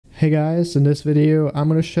Hey guys, in this video I'm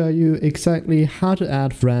going to show you exactly how to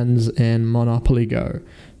add friends in Monopoly Go.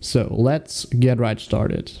 So let's get right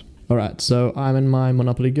started. Alright, so I'm in my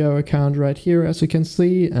Monopoly Go account right here as you can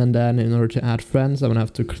see, and then in order to add friends I'm going to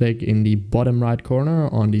have to click in the bottom right corner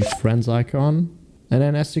on the friends icon. And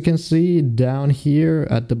then as you can see down here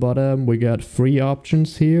at the bottom we got 3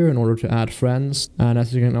 options here in order to add friends, and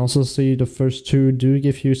as you can also see the first 2 do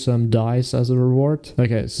give you some dice as a reward.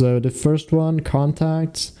 Okay, so the first one,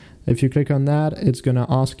 contacts, if you click on that it's gonna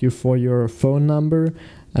ask you for your phone number,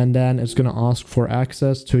 and then it's gonna ask for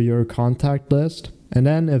access to your contact list. And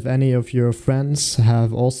then if any of your friends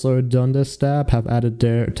have also done this step, have added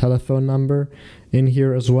their telephone number in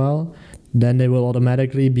here as well, then they will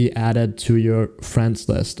automatically be added to your friends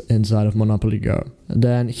list inside of Monopoly Go.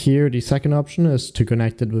 Then here the second option is to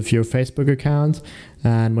connect it with your Facebook account,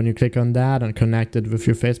 and when you click on that and connect it with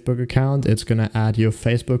your Facebook account, it's gonna add your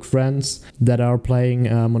Facebook friends that are playing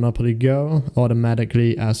Monopoly Go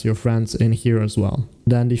automatically as your friends in here as well.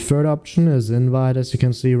 Then the third option is invite, as you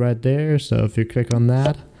can see right there. So if you click on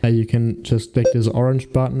that, you can just click this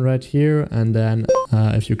orange button right here, and then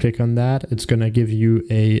if you click on that it's gonna give you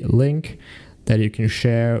a link that you can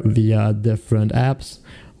share via different apps,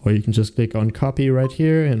 or you can just click on copy right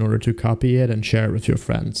here in order to copy it and share it with your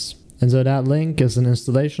friends. And so that link is an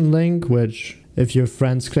installation link, which if your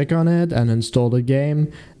friends click on it and install the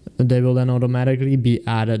game, they will then automatically be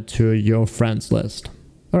added to your friends list.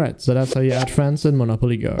 Alright, so that's how you add friends in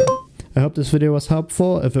Monopoly Go. I hope this video was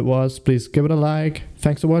helpful. If it was, please give it a like.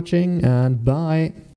 Thanks for watching and bye!